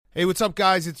Hey, what's up,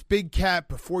 guys? It's Big Cat.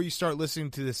 Before you start listening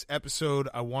to this episode,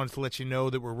 I wanted to let you know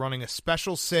that we're running a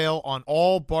special sale on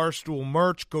all Barstool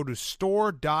merch. Go to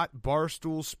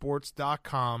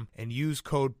store.barstoolsports.com and use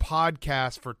code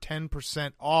PODCAST for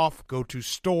 10% off. Go to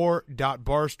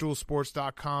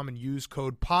store.barstoolsports.com and use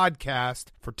code PODCAST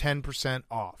for 10%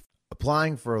 off.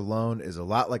 Applying for a loan is a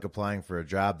lot like applying for a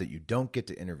job that you don't get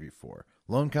to interview for.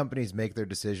 Loan companies make their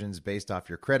decisions based off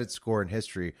your credit score and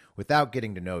history without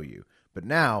getting to know you. But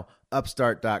now,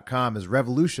 Upstart.com is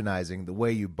revolutionizing the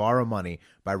way you borrow money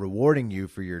by rewarding you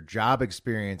for your job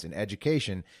experience and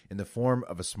education in the form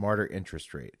of a smarter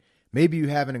interest rate. Maybe you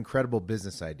have an incredible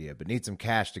business idea but need some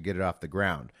cash to get it off the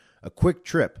ground. A quick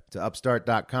trip to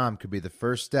Upstart.com could be the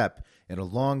first step in a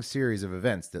long series of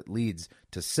events that leads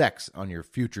to sex on your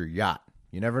future yacht.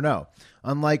 You never know.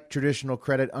 Unlike traditional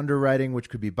credit underwriting, which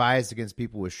could be biased against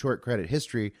people with short credit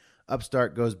history,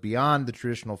 Upstart goes beyond the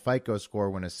traditional FICO score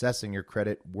when assessing your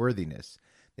credit worthiness.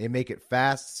 They make it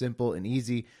fast, simple, and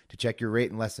easy to check your rate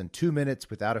in less than 2 minutes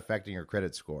without affecting your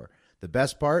credit score. The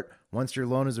best part, once your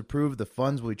loan is approved, the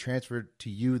funds will be transferred to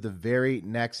you the very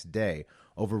next day.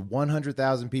 Over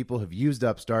 100,000 people have used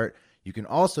Upstart. You can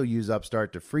also use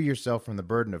Upstart to free yourself from the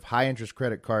burden of high-interest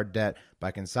credit card debt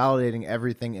by consolidating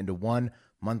everything into one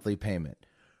monthly payment.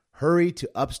 Hurry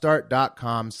to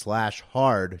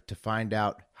upstart.com/hard to find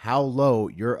out how low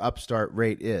your Upstart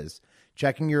rate is.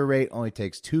 Checking your rate only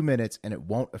takes 2 minutes and it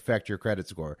won't affect your credit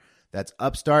score. That's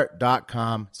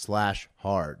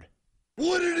upstart.com/hard.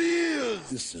 What it is,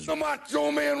 this is the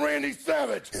Macho Man Randy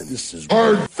Savage, and this is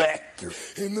Hard Factor.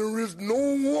 And there is no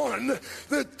one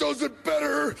that does it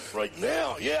better right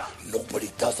now. Yeah, nobody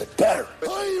does it better.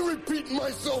 I ain't repeating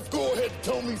myself. Go ahead,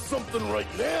 tell me something right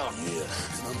now. Yeah,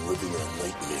 and I'm living a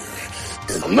nightmare.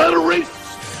 And I'm not a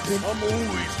racist, and I'm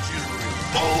always cheering.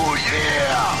 Oh,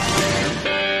 yeah!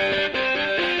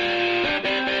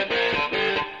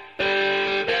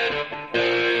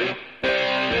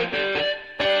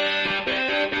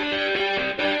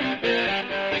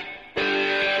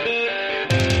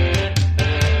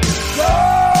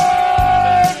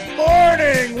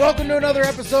 Welcome to another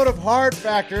episode of Hard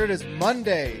Factor. It is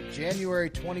Monday, January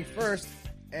 21st,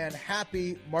 and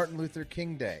happy Martin Luther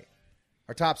King Day.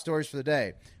 Our top stories for the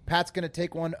day. Pat's going to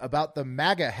take one about the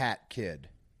MAGA hat kid.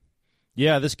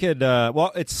 Yeah, this kid,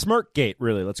 well, it's Smirkgate,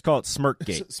 really. Let's call it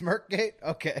Smirkgate. Smirkgate?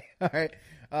 Okay, all right.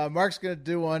 Mark's going to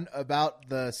do one about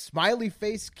the smiley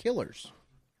face killers.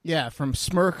 Yeah, from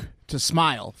smirk to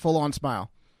smile, full-on smile.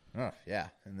 Oh, yeah,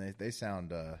 and they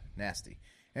sound nasty.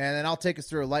 And then I'll take us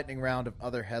through a lightning round of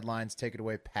other headlines. Take it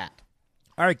away, Pat.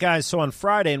 All right, guys. So on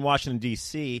Friday in Washington,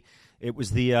 D.C., it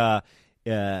was the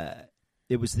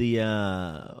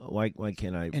why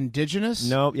can't I? Indigenous?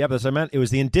 No, yeah, that's what I meant. It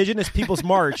was the Indigenous Peoples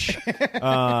March.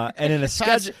 And in a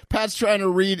schedule, Pat's trying to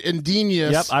read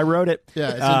ingenious. Yep, I wrote it. Yeah,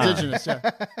 it's indigenous.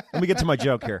 Yeah. Let me get to my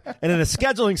joke here. And in a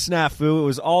scheduling snafu, it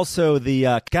was also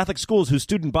the Catholic schools whose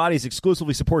student bodies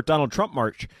exclusively support Donald Trump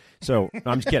march. So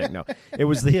I'm just kidding. No, it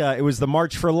was the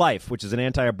March for Life, which is an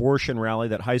anti-abortion rally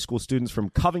that high school students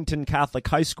from Covington Catholic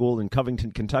High School in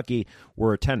Covington, Kentucky,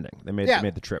 were attending. They made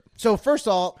the trip. So first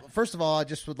of all, I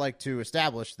just would like to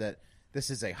establish that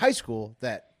this is a high school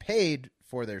that paid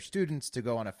for their students to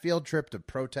go on a field trip to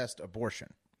protest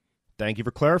abortion. Thank you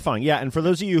for clarifying. Yeah, and for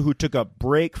those of you who took a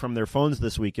break from their phones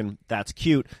this weekend, that's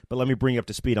cute, but let me bring you up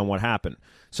to speed on what happened.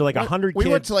 So 100 kids...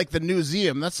 We went to the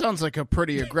museum. That sounds like a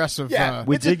pretty aggressive... Yeah,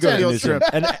 we did go to the museum.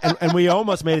 And we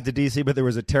almost made it to D.C., but there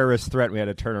was a terrorist threat. We had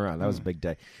to turn around. That was a big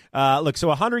day. Look, so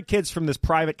 100 kids from this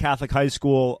private Catholic high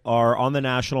school are on the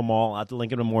National Mall at the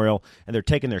Lincoln Memorial, and they're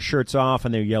taking their shirts off,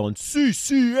 and they're yelling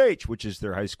CCH, which is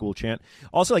their high school chant.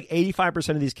 Also, 85%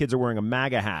 of these kids are wearing a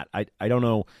MAGA hat. I don't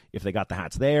know if they got the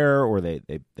hats there or they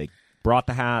brought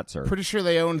the hats. Or pretty sure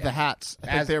they owned the hats. I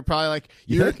think they were probably like,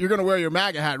 you're going to wear your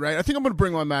MAGA hat, right? I think I'm going to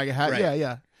bring my MAGA hat. Right.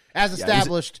 Yeah. As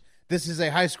established, this is a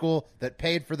high school that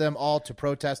paid for them all to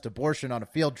protest abortion on a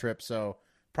field trip, so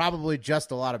probably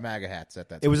just a lot of MAGA hats at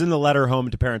that time. It was in the letter home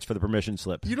to parents for the permission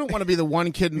slip. You don't want to be the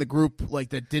one kid in the group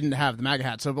that didn't have the MAGA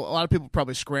hat. So a lot of people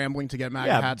probably scrambling to get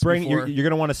MAGA hats. You're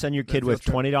going to want to send your kid with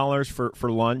 $20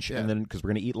 for lunch, and then because we're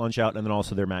going to eat lunch out, and then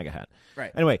also their MAGA hat.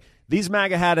 Right. Anyway, these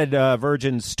MAGA-hatted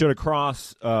virgins stood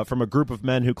across from a group of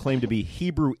men who claimed to be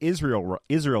Hebrew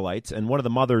Israelites, and one of the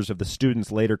mothers of the students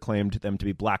later claimed them to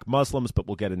be black Muslims, but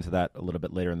we'll get into that a little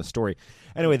bit later in the story.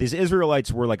 Anyway, these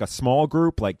Israelites were a small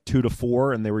group, 2 to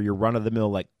 4, and they were your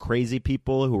run-of-the-mill, crazy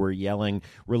people who were yelling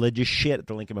religious shit at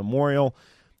the Lincoln Memorial.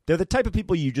 They're the type of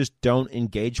people you just don't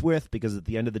engage with because at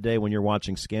the end of the day, when you're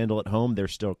watching Scandal at home, they're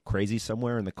still crazy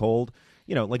somewhere in the cold.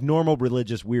 Like normal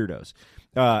religious weirdos.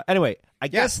 Anyway, I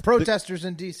guess... protesters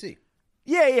in D.C.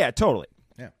 Yeah, totally.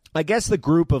 Yeah. I guess the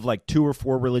group of like 2 or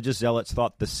 4 religious zealots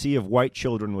thought the sea of white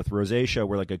children with rosacea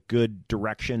were like a good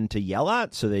direction to yell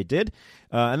at, so they did.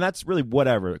 And that's really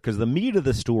whatever, because the meat of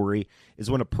the story is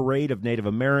when a parade of Native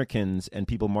Americans and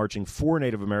people marching for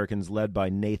Native Americans led by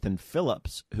Nathan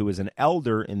Phillips, who is an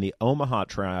elder in the Omaha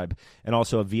tribe and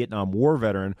also a Vietnam War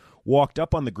veteran, walked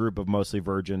up on the group of mostly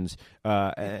virgins,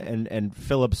 and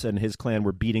Phillips and his clan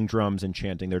were beating drums and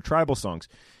chanting their tribal songs.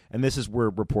 And this is where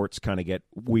reports kind of get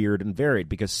weird and varied,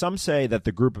 because some say that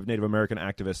the group of Native American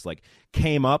activists like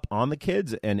came up on the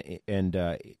kids and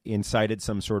incited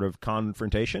some sort of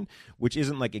confrontation, which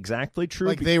isn't like exactly true.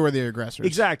 Like they were the aggressors.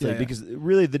 Exactly, Yeah. because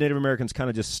really the Native Americans kind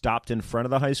of just stopped in front of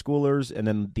the high schoolers, and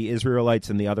then the Israelites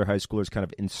and the other high schoolers kind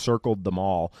of encircled them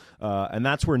all. And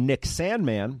that's where Nick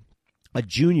Sandman, a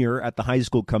junior at the high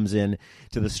school, comes in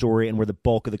to the story and where the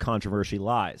bulk of the controversy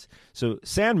lies. So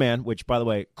Sandman, which, by the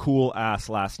way, cool-ass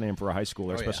last name for a high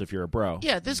schooler, especially if you're a bro.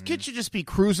 Yeah, this kid should just be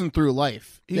cruising through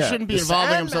life. He shouldn't be The involving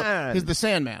Sandman. himself. He's the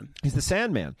Sandman. He's the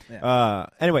Sandman.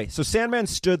 Anyway, so Sandman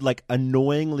stood like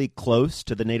annoyingly close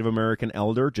to the Native American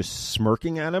elder, just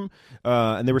smirking at him.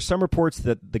 And there were some reports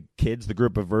that the kids, the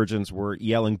group of virgins, were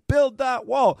yelling, "Build that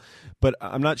wall!" But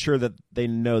I'm not sure that they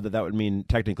know that would mean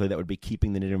technically that would be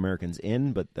keeping the Native Americans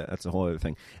in, but that's a whole other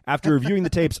thing. After reviewing the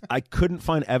tapes, I couldn't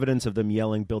find evidence of them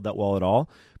yelling "Build that wall" at all.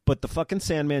 But the fucking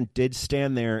Sandman did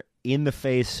stand there in the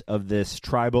face of this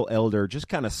tribal elder, just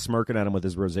kind of smirking at him with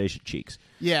his rosacea cheeks.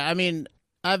 Yeah, I mean,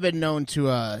 I've been known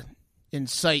to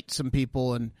incite some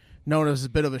people and known as a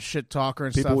bit of a shit talker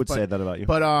and People stuff. would say that about you.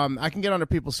 But I can get under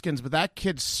people's skins. But that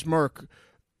kid's smirk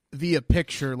via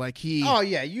picture, like he... Oh,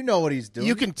 yeah, you know what he's doing.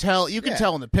 You can tell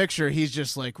tell in the picture he's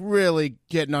just like really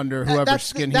getting under whoever's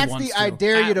skin he wants to. That's the I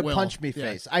dare you to will. punch me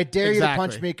Yeah. face. I dare you to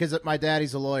punch Exactly. me because my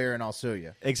daddy's a lawyer and I'll sue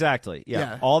you. Exactly. Yeah.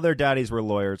 Yeah. All their daddies were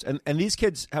lawyers. And these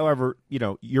kids, however,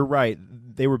 you're right.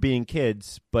 They were being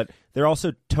kids, but they're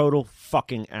also total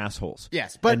fucking assholes.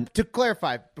 Yes, but to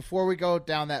clarify, before we go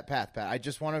down that path, Pat, I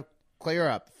just want to clear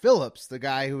up. Phillips, the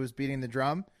guy who was beating the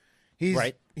drum,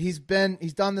 he's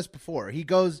done this before. He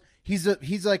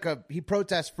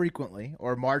protests frequently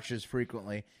or marches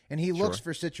frequently, and he looks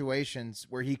for situations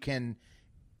where he can,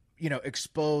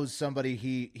 expose somebody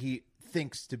he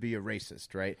thinks to be a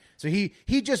racist, right? So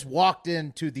he just walked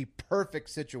into the perfect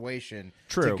situation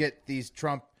to get these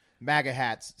Trump MAGA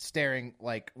hats staring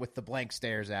like with the blank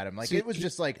stares at him. Like it was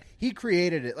just like he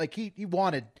created it. Like he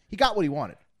got what he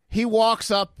wanted. He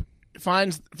walks up,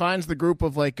 finds the group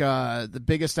of like the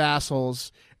biggest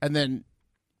assholes, and then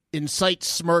incites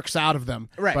smirks out of them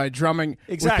by drumming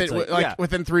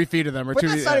within 3 feet of them. Or but 2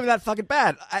 that's feet. not even that fucking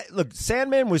bad. Look,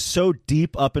 Sandman was so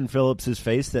deep up in Phillips's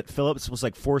face that Phillips was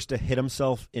like forced to hit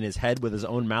himself in his head with his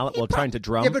own mallet while trying to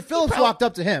drum. Yeah, but Phillips walked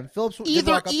up to him. Phillips did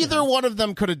walk up to either him. one of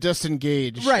them could have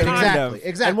disengaged. Right, Kind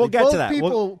exactly. And we'll get Both to that.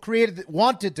 people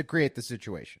wanted to create the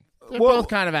situation. They're both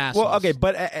kind of assholes. Well, okay,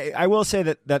 but I will say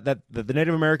that the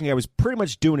Native American guy was pretty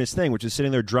much doing his thing, which is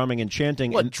sitting there drumming and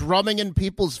chanting. What, drumming in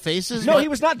people's faces? No, he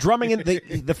was not drumming.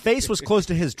 The face was close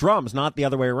to his drums, not the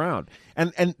other way around.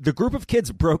 And the group of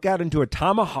kids broke out into a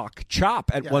tomahawk chop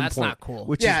at one that's point. not cool.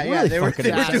 Which is really they were fucking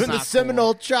doing insane. the not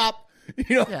Seminole chop,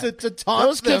 to taunt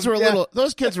Those kids them. were Yeah. little.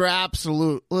 Those kids were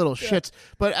absolute little shits.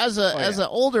 But as an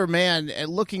older man, and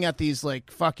looking at these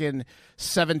like fucking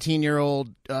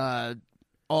 17-year-old,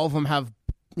 all of them have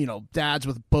dads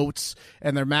with boats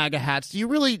and their MAGA hats. Do you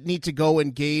really need to go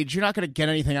engage? You're not going to get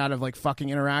anything out of like fucking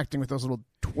interacting with those little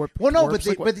twerps. Well, no,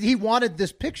 twerps. but he wanted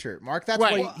this picture, Mark. That's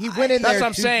Right. why he went in there. That's what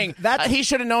I'm saying. He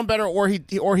should have known better, or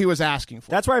he was asking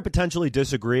for. That's where I potentially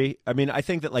disagree. I mean, I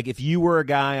think that like if you were a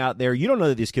guy out there, you don't know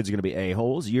that these kids are going to be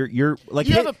a-holes. You're like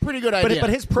You have a pretty good idea, But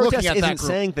his protest looking at that isn't group.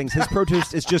 saying things. His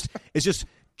protest is just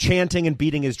chanting and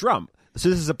beating his drum. So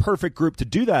this is a perfect group to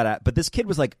do that at. But this kid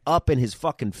was like up in his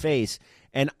fucking face,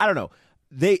 and I don't know.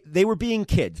 They were being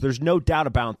kids. There's no doubt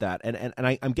about that. And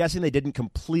I'm guessing they didn't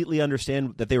completely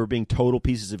understand that they were being total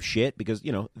pieces of shit because,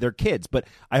 they're kids. But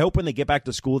I hope when they get back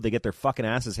to school, they get their fucking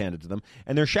asses handed to them.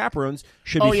 And their chaperones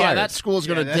should be fired. Oh, yeah, that school's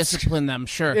going to discipline them,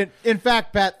 sure. In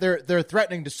fact, Pat, they're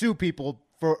threatening to sue people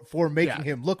for making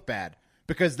him look bad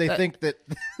because they think that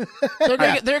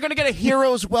They're going to get a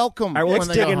hero's welcome. All right, well, let's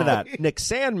when they dig go into home. that. Nick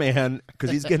Sandman, because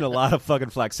he's getting a lot of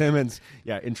fucking flack. Sandman's,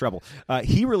 in trouble.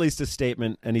 He released a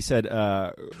statement, and he said,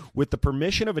 with the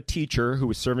permission of a teacher who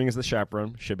was serving as the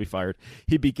chaperone, should be fired,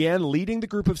 he began leading the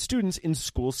group of students in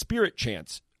school spirit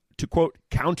chants to, quote,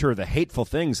 counter the hateful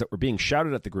things that were being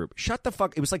shouted at the group. Shut the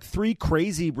fuck. It was like 3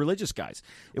 crazy religious guys.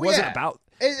 It wasn't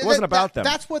about them.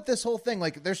 That's what this whole thing,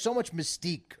 like, there's so much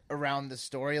mystique around this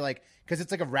story, like, because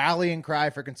it's like a rallying cry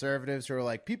for conservatives who are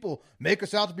like, people make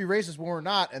us out to be racist when we're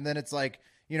not, and then it's like,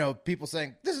 people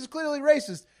saying, this is clearly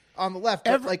racist. on the left.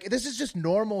 But, like, this is just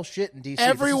normal shit in DC.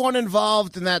 Everyone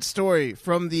involved in that story,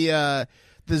 from the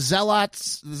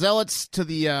zealots to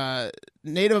the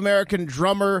Native American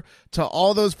drummer to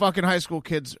all those fucking high school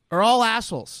kids, are all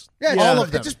assholes. Yeah, all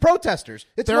of them. It's just protesters.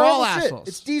 They're all shit. assholes.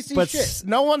 It's DC But shit.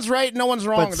 No one's right, no one's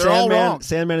wrong. But They're all wrong.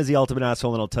 Sandman is the ultimate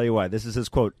asshole, and I'll tell you why. This is his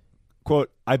quote.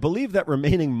 Quote, I believe that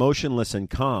remaining motionless and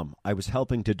calm, I was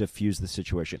helping to diffuse the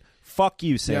situation. Fuck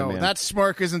you, Sandman. That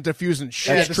smirk isn't diffusing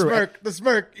shit. The smirk. The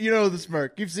smirk. You know the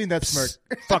smirk. You've seen that smirk.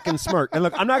 Fucking smirk. And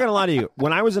look, I'm not going to lie to you.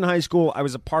 When I was in high school, I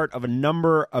was a part of a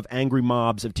number of angry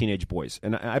mobs of teenage boys.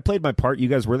 And I played my part. You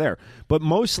guys were there. But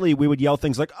mostly we would yell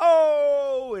things like,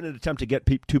 oh, in an attempt to get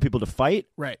two people to fight.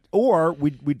 Right. Or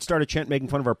we'd start a chant making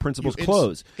fun of our principal's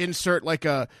clothes. Insert like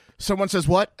someone says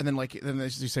what, and then you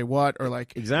say what, or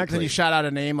like exactly. Then you shout out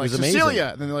a name like Amazing. Cecilia,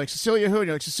 and then they're like Cecilia who, and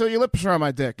you're like Cecilia lips are on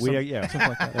my dick. Something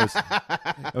like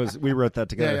that. We wrote that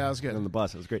together. Yeah, that was good on the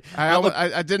bus. It was great.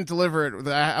 I didn't deliver it.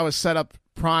 I was set up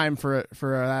prime for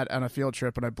that on a field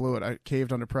trip, and I blew it. I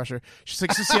caved under pressure. She's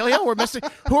like, Cecilia, we're missing.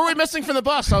 Who are we missing from the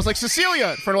bus? I was like, Cecilia,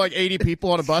 in front of like 80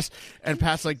 people on a bus, and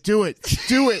Pat's like, do it.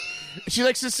 She's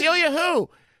like, Cecilia who?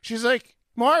 She's like,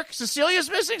 Mark, Cecilia's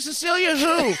missing. Cecilia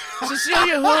who?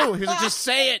 Cecilia who? He's like, just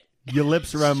say it. Your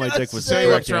lips around my dick was the say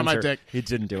correct lips around my answer. dick. He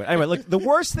didn't do it. Anyway, look, the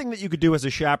worst thing that you could do as a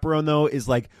chaperone, though, is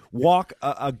like walk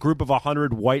a group of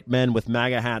 100 white men with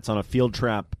MAGA hats on a field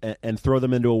trap and throw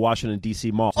them into a Washington,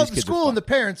 D.C. mall. Oh, the school and the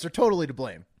parents are totally to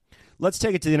blame. Let's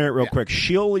take it to the internet real quick.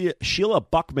 Sheila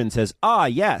Buckman says,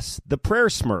 yes, the prayer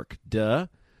smirk, duh.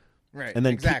 Right, and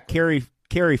then exactly.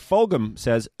 Carrie Fulgham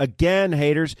says, again,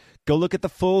 haters, go look at the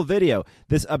full video.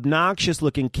 This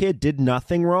obnoxious-looking kid did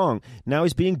nothing wrong. Now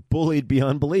he's being bullied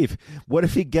beyond belief. What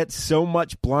if he gets so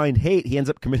much blind hate he ends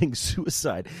up committing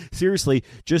suicide? Seriously,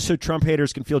 just so Trump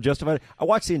haters can feel justified. I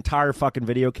watched the entire fucking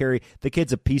video, Carrie. The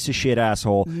kid's a piece of shit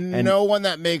asshole. And no one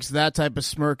that makes that type of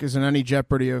smirk is in any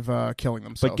jeopardy of killing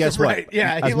themselves. But guess what? Right,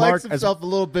 yeah, he likes himself a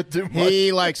little bit too much.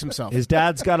 He likes himself. His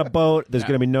dad's got a boat. There's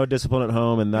going to be no discipline at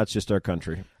home, and that's just our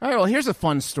country. All right, well, here's a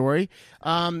fun story.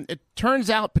 It turns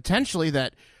out potentially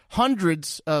that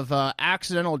hundreds of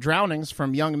accidental drownings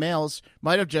from young males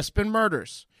might have just been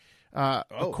murders.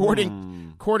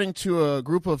 According to a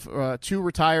group of two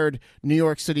retired New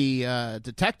York City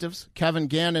detectives, Kevin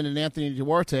Gannon and Anthony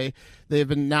Duarte, they have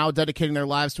been now dedicating their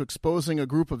lives to exposing a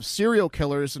group of serial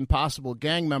killers and possible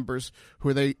gang members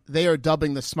who they are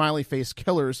dubbing the Smiley Face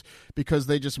Killers because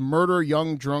they just murder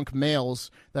young drunk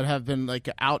males that have been like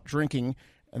out drinking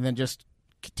and then just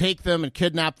take them and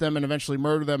kidnap them and eventually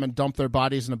murder them and dump their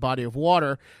bodies in a body of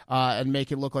water and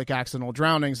make it look like accidental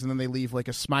drownings, and then they leave like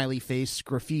a smiley face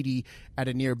graffiti at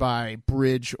a nearby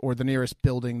bridge or the nearest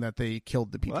building that they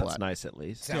killed the people Well, that's at. nice, at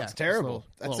least. Sounds terrible.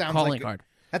 That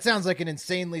sounds like an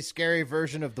insanely scary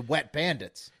version of the Wet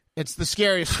Bandits. It's the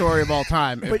scariest story of all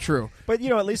time, if true. But,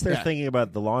 at least they're thinking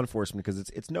about the law enforcement because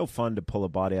it's no fun to pull a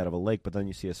body out of a lake, but then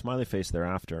you see a smiley face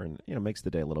thereafter and, makes the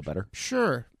day a little better.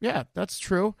 Sure. Yeah, that's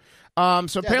true.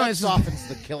 So apparently that softens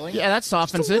the killing. Yeah, that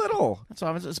softens Just a little. That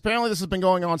softens it. Apparently this has been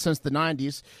going on since the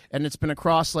 90s, and it's been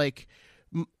across, like,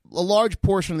 a large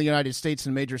portion of the United States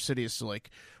in major cities, so, like,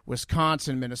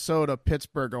 Wisconsin, Minnesota,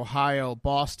 Pittsburgh, Ohio,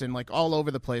 Boston, like all over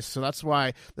the place. So that's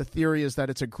why the theory is that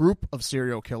it's a group of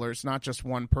serial killers, not just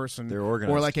one person. They're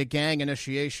organized. Or like a gang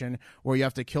initiation where you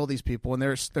have to kill these people. And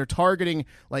they're targeting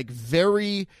like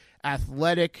very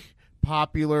athletic,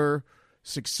 popular,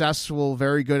 successful,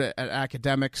 very good at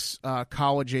academics,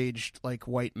 college-aged like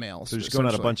white males. So just going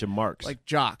out a bunch of marks. Like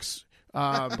jocks.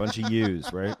 A bunch of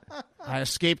U's, right? I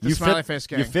escaped the smiley face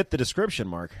gang. You fit the description,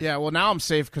 Mark. Yeah, well, now I'm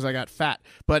safe because I got fat.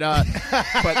 But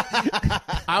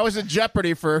I was in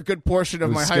jeopardy for a good portion of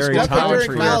my high school college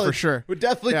career, for sure. But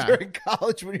definitely during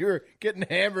college when you were getting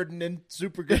hammered and in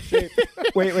super good shape.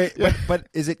 Wait. But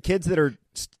is it kids that are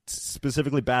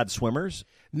specifically bad swimmers?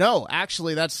 No,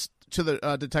 actually, that's to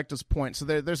the detective's point. So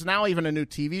there's now even a new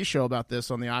TV show about this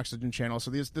on the Oxygen channel.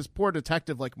 So this poor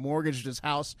detective like mortgaged his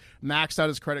house, maxed out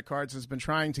his credit cards, and has been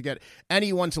trying to get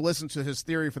anyone to listen to his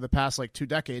theory for the past like 2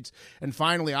 decades. And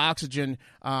finally, Oxygen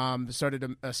started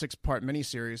a 6-part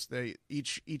miniseries.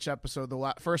 Each episode,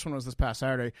 the first one was this past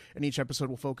Saturday, and each episode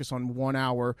will focus on 1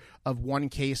 hour of one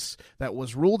case that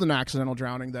was ruled an accidental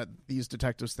drowning that these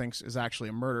detectives thinks is actually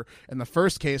a murder. And the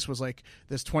first case was like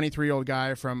this 23-year-old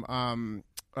guy from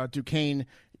Duquesne,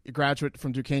 a graduate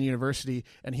from Duquesne University,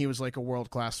 and he was like a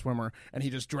world-class swimmer, and he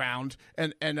just drowned.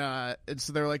 And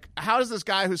so they're like, how does this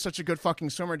guy who's such a good fucking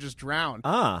swimmer just drown?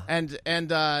 And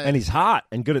he's hot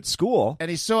and good at school, and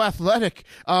he's so athletic.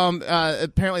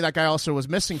 Apparently, that guy also was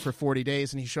missing for 40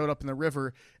 days, and he showed up in the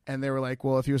river. And they were like,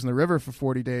 well, if he was in the river for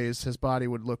 40 days, his body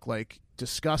would look like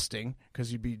disgusting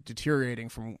because you'd be deteriorating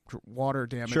from water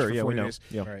damage Sure, for yeah, 40 we know. days.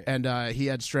 Yeah. Right. And he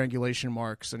had strangulation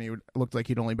marks, and looked like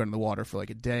he'd only been in the water for like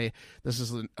a day. This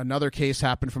is another case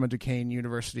happened from a Duquesne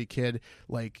University kid,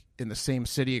 like in the same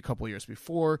city a couple years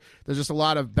before. There's just a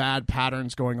lot of bad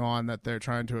patterns going on that they're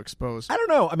trying to expose. I don't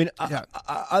know. I mean,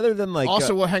 other than like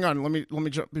Also, well, hang on. Let me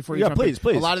jump before you. Yeah, jump in.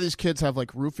 please. A lot of these kids have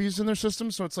like roofies in their system,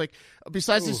 so it's like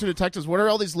besides these two detectives, what are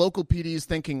all these local PDs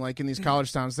thinking? Like in these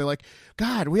college towns, they're like,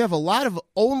 God, we have a lot of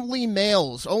only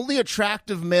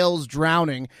attractive males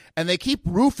drowning, and they keep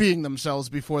roofing themselves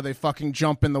before they fucking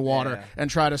jump in the water and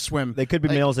try to swim. they could be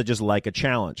males that just like a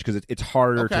challenge because it's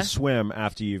harder Okay. to swim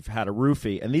after you've had a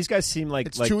roofie, and these guys seem like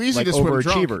It's too easy to swim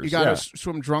drunk. overachievers. You got to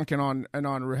swim drunk and on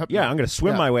Rohypnol. Yeah, I'm going to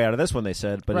swim my way out of this one, they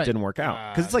said, but it Right. didn't work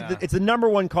out. Because it's like it's the number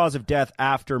one cause of death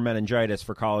after meningitis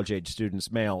for college-age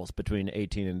students, males between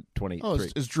 18 and 23. Oh,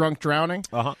 is drunk drowning?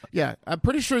 Uh-huh. Yeah, I'm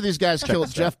pretty sure these guys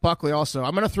killed Jeff Buckley also.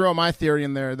 I'm going to throw my theory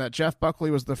in there that Jeff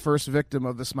Buckley was the first victim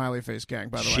of the Smiley Face gang,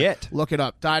 by the way. Shit. Look it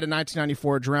up. Died in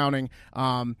 1994 drowning,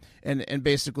 and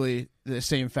basically the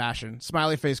same fashion.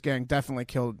 Smiley Face gang definitely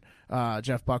killed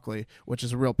Jeff Buckley, which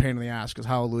is a real pain in the ass because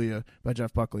Hallelujah by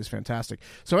Jeff Buckley is fantastic.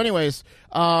 So anyways,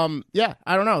 yeah,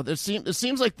 I don't know. It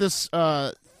seems like this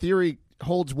theory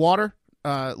holds water.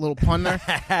 Little pun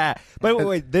there. But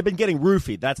wait, they've been getting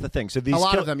roofied. That's the thing. So these A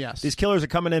lot of them, yes. These killers are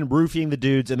coming in, roofing the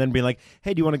dudes, and then being like,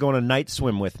 "Hey, do you want to go on a night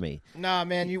swim with me?" Nah,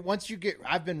 man.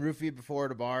 I've been roofied before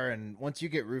at a bar, and once you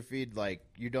get roofied, like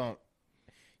you don't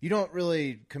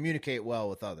really communicate well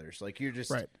with others. Like you're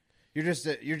just Right. You're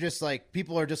just like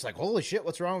people are just like, holy shit,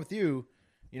 what's wrong with you?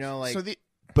 You know, like.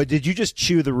 But did you just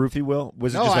chew the roofie, Will?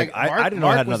 Was it No, just like I didn't know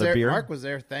I had was another there, beer? Mark was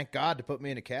there, thank God, to put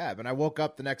me in a cab, and I woke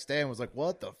up the next day and was like,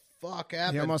 "What the fuck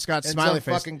happened?" He almost got and smiley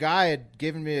some face. fucking guy had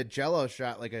given me a Jello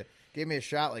shot, gave me a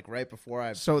shot like right before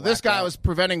I. So this guy out. was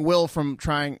preventing Will from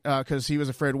trying because he was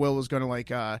afraid Will was going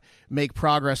to make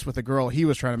progress with a girl he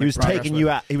was trying to make. He was progress taking with. you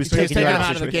out. He was So taking you him out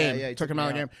out of the situation. game. Yeah, he took took him me out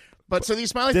of the out. game. But so these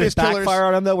smiley Did face it killers. backfire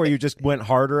on him though, where you just went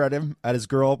harder at him, at his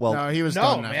girl? Well, No, he was No,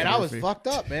 done man, after I was roofie. fucked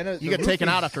up, man. You get taken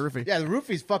out after roofie. Yeah, the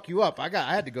roofies fuck you up. I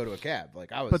had to go to a cab.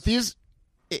 Like I was. But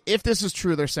if this is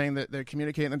true, they're saying that they're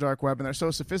communicating in the dark web and they're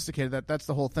so sophisticated that's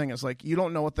the whole thing. It's like you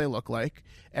don't know what they look like,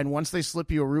 and once they slip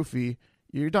you a roofie,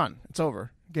 you're done. It's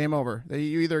over. Game over.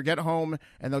 You either get home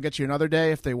and they'll get you another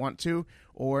day if they want to,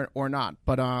 or not.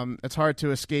 But it's hard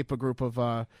to escape a group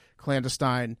of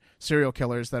clandestine serial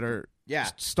killers that are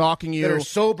stalking you, that are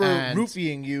sober, and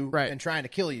roofying you, Right. and trying to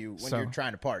kill you when you're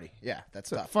trying to party. Yeah, that's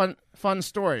tough. Fun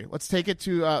story. Let's take it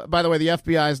to. By the way, the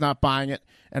FBI is not buying it,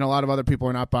 and a lot of other people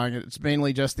are not buying it. It's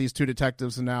mainly just these two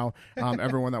detectives and now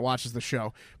everyone that watches the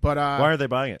show. But why are they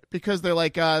buying it? Because they're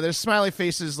like, there's smiley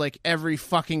faces like every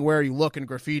fucking where you look in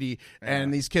graffiti,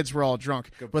 and these kids were all drunk.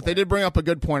 But they did bring up a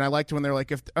good point. I liked when they're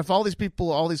like, if all these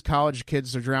people, all these college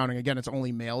kids are drowning, again, it's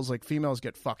only males. Like females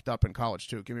get fucked up in college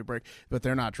too. Give me a break. But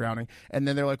they're not drowning. And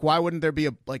then they're like, why wouldn't there be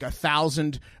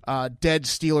 1,000 dead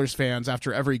Steelers fans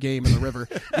after every game in the river?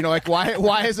 You know, like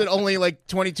why is it only like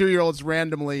 22-year-olds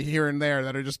randomly here and there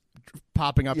that are just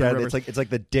popping up in rivers? it's like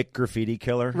the dick graffiti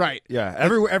killer. Right. Yeah.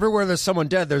 Everywhere there's someone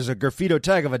dead, there's a graffito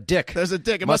tag of a dick. There's a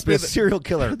dick. It must be a the serial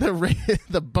killer.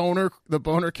 the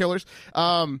boner killers.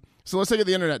 So let's take it to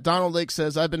the internet. Donald Lake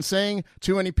says, I've been saying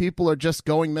too many people are just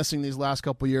going missing these last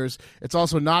couple years. It's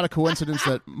also not a coincidence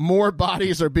that more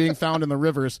bodies are being found in the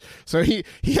rivers. So he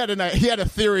had a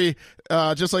theory,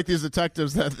 just like these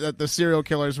detectives, that the serial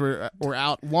killers were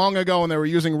out long ago and they were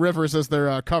using rivers as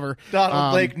their cover.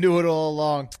 Donald Lake knew it all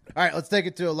along. All right, let's take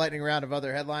it to a lightning round of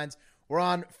other headlines. We're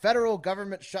on federal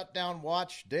government shutdown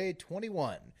watch, day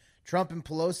 21. Trump and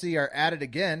Pelosi are at it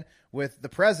again, with the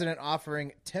president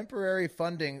offering temporary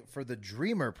funding for the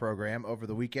Dreamer program over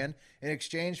the weekend in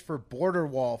exchange for border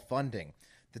wall funding.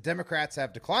 The Democrats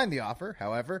have declined the offer,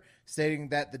 however, stating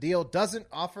that the deal doesn't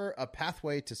offer a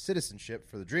pathway to citizenship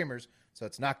for the Dreamers, so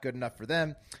it's not good enough for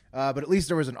them. But at least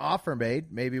there was an offer made.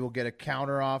 Maybe we'll get a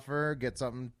counter offer, get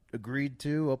something agreed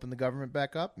to, open the government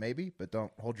back up, maybe, but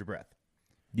don't hold your breath.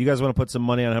 You guys want to put some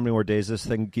money on how many more days this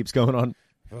thing keeps going on?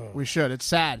 We should. It's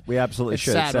sad. We absolutely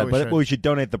should. Sad, it's sad. but But we should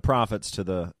donate the profits to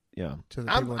the to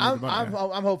the I'm people that need the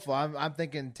money. hopeful. I'm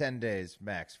thinking 10 days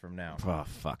max from now. Oh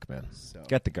fuck, man! So.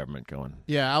 Get the government going.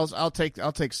 Yeah, I'll take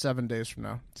 7 days from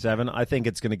now, 7. I think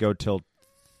it's going to go till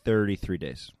 33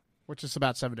 days. which is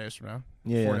about 7 days from now.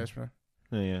 Yeah, 4 yeah. days from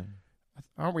Yeah, yeah.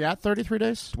 now. Aren't we at 33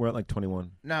 days? We're at like 21.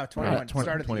 No, 21. 20,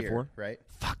 Start of the 24? year, right?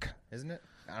 Fuck. Isn't it?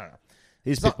 I don't know.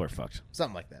 These people are fucked.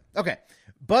 Something like that. Okay.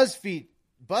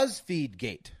 BuzzFeed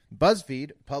Gate.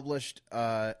 BuzzFeed published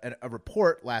a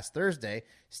report last Thursday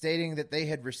stating that they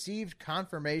had received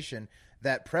confirmation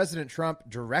that President Trump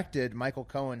directed Michael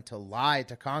Cohen to lie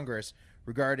to Congress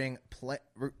regarding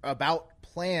about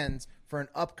plans for an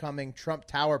upcoming Trump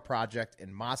Tower project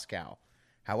in Moscow.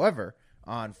 However,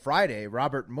 on Friday,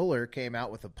 Robert Mueller came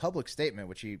out with a public statement,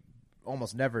 which he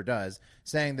almost never does,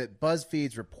 saying that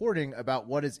BuzzFeed's reporting about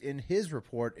what is in his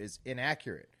report is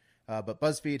inaccurate. But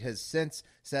BuzzFeed has since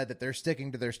said that they're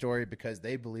sticking to their story because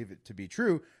they believe it to be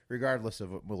true, regardless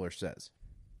of what Mueller says.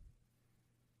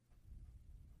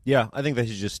 Yeah, I think they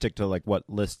should just stick to like what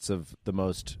lists of the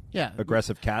most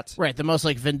aggressive cats. Right, the most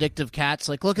like vindictive cats.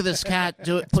 Like, look at this cat my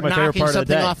favorite knocking part of the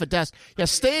something day. off a desk. Yeah,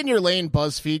 stay in your lane,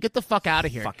 BuzzFeed. Get the fuck out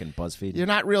of here. Fucking BuzzFeed. You're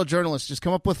not real journalists. Just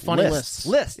come up with funny lists.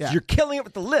 Lists. Yeah. You're killing it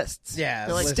with the lists. Yeah,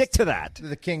 They're like, lists. stick to that. They're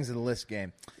the kings of the list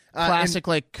game. Classic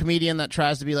like comedian that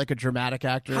tries to be like a dramatic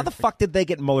actor. How the fuck did they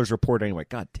get Mueller's report anyway?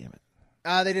 God damn it.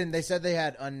 They didn't. They said they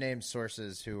had unnamed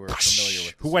sources who were familiar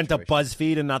with the Who went to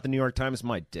situation. BuzzFeed and not the New York Times?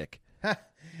 My dick.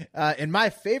 In my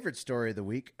favorite story of the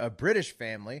week, a British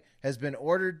family has been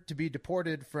ordered to be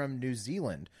deported from New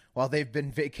Zealand while they've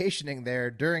been vacationing there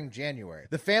during January.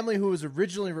 The family, who was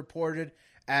originally reported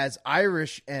as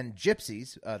Irish and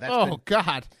Gypsies,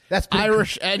 God, that's been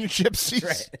Irish and Gypsies.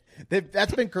 right.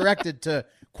 That's been corrected to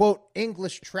quote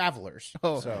English travelers.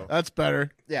 So that's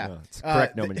better. Yeah, it's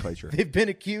correct nomenclature. They've been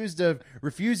accused of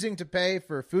refusing to pay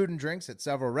for food and drinks at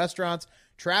several restaurants,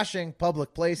 trashing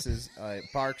public places,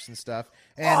 parks and stuff.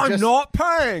 And I'm not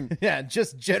paying. Yeah,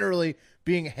 just generally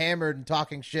being hammered and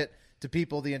talking shit to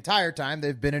people the entire time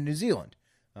they've been in New Zealand.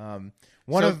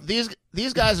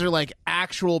 These guys are like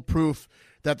actual proof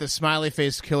that the smiley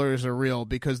face killers are real,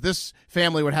 because this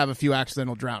family would have a few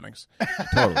accidental drownings.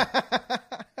 Totally.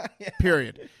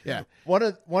 Period. Yeah. One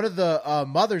of the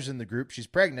mothers in the group, she's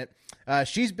pregnant.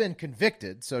 She's been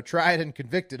convicted, so tried and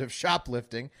convicted of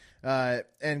shoplifting,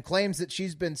 and claims that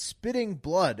she's been spitting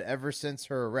blood ever since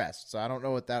her arrest. So I don't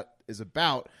know what that is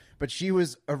about, but she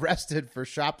was arrested for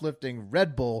shoplifting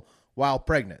Red Bull while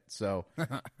pregnant. So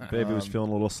Baby was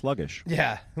feeling a little sluggish.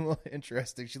 yeah,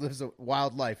 interesting. She lives a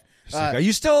wild life. She's like, are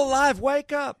you still alive?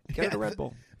 Wake up. Get a Red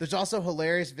Bull. There's also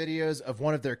hilarious videos of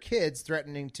one of their kids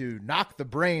threatening to knock the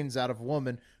brains out of a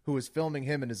woman who was filming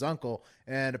him and his uncle.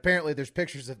 And apparently there's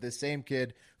pictures of this same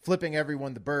kid flipping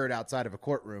everyone the bird outside of a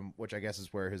courtroom, which I guess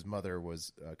is where his mother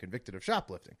was convicted of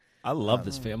shoplifting. I love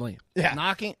this family. Yeah.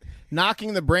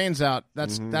 Knocking the brains out.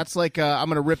 That's like I'm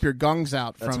gonna rip your gungs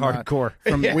out. That's from hardcore.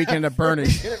 From Weekend at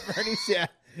Bernie's. Bernie's, yeah.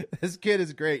 This kid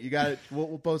is great. You got it.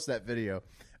 We'll post that video.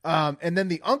 And then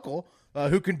the uncle,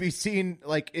 who can be seen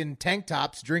like in tank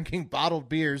tops drinking bottled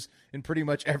beers in pretty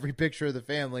much every picture of the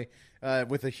family,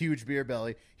 with a huge beer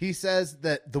belly. He says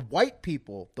that the white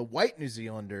people, the white New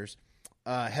Zealanders,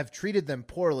 have treated them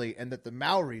poorly, and that the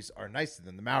Maoris are nice to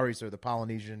them. The Maoris are the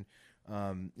Polynesian,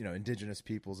 indigenous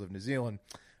peoples of New Zealand.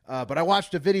 But I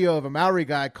watched a video of a Maori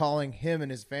guy calling him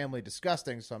and his family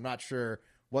disgusting, so I'm not sure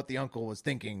what the uncle was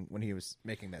thinking when he was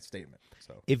making that statement.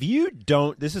 So if you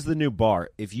don't, this is the new bar.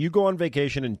 If you go on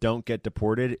vacation and don't get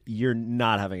deported, you're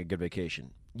not having a good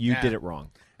vacation. You did it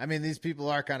wrong. I mean, these people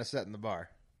are kind of setting the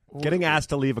bar. Getting asked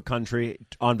to leave a country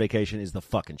on vacation is the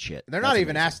fucking shit. They're not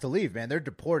even asked to leave, man. They're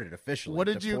deported officially. What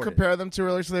did you Deported. compare them to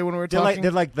earlier today when we were They're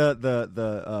talking? like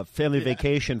the family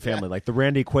vacation family, like the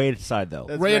Randy Quaid side, though.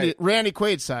 That's Randy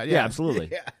Quaid's side. Yeah, absolutely.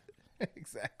 Yeah,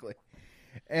 exactly.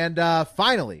 And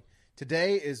finally,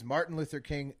 today is Martin Luther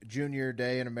King Jr.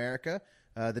 Day in America.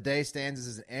 The day stands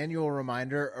as an annual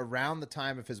reminder around the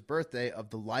time of his birthday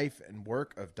of the life and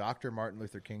work of Dr. Martin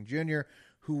Luther King Jr.,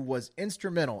 who was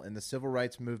instrumental in the civil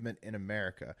rights movement in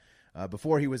America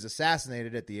before he was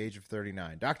assassinated at the age of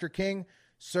 39. Dr. King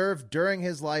served during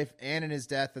his life and in his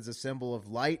death as a symbol of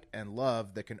light and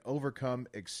love that can overcome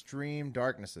extreme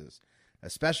darknesses,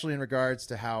 especially in regards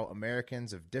to how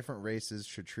Americans of different races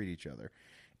should treat each other.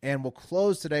 And we'll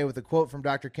close today with a quote from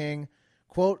Dr. King.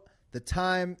 Quote, "The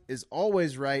time is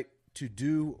always right to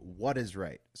do what is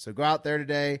right." So go out there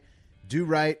today, do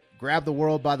right, grab the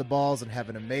world by the balls, and have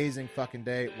an amazing fucking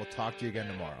day. We'll talk to you again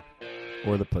tomorrow.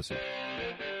 Or the pussy.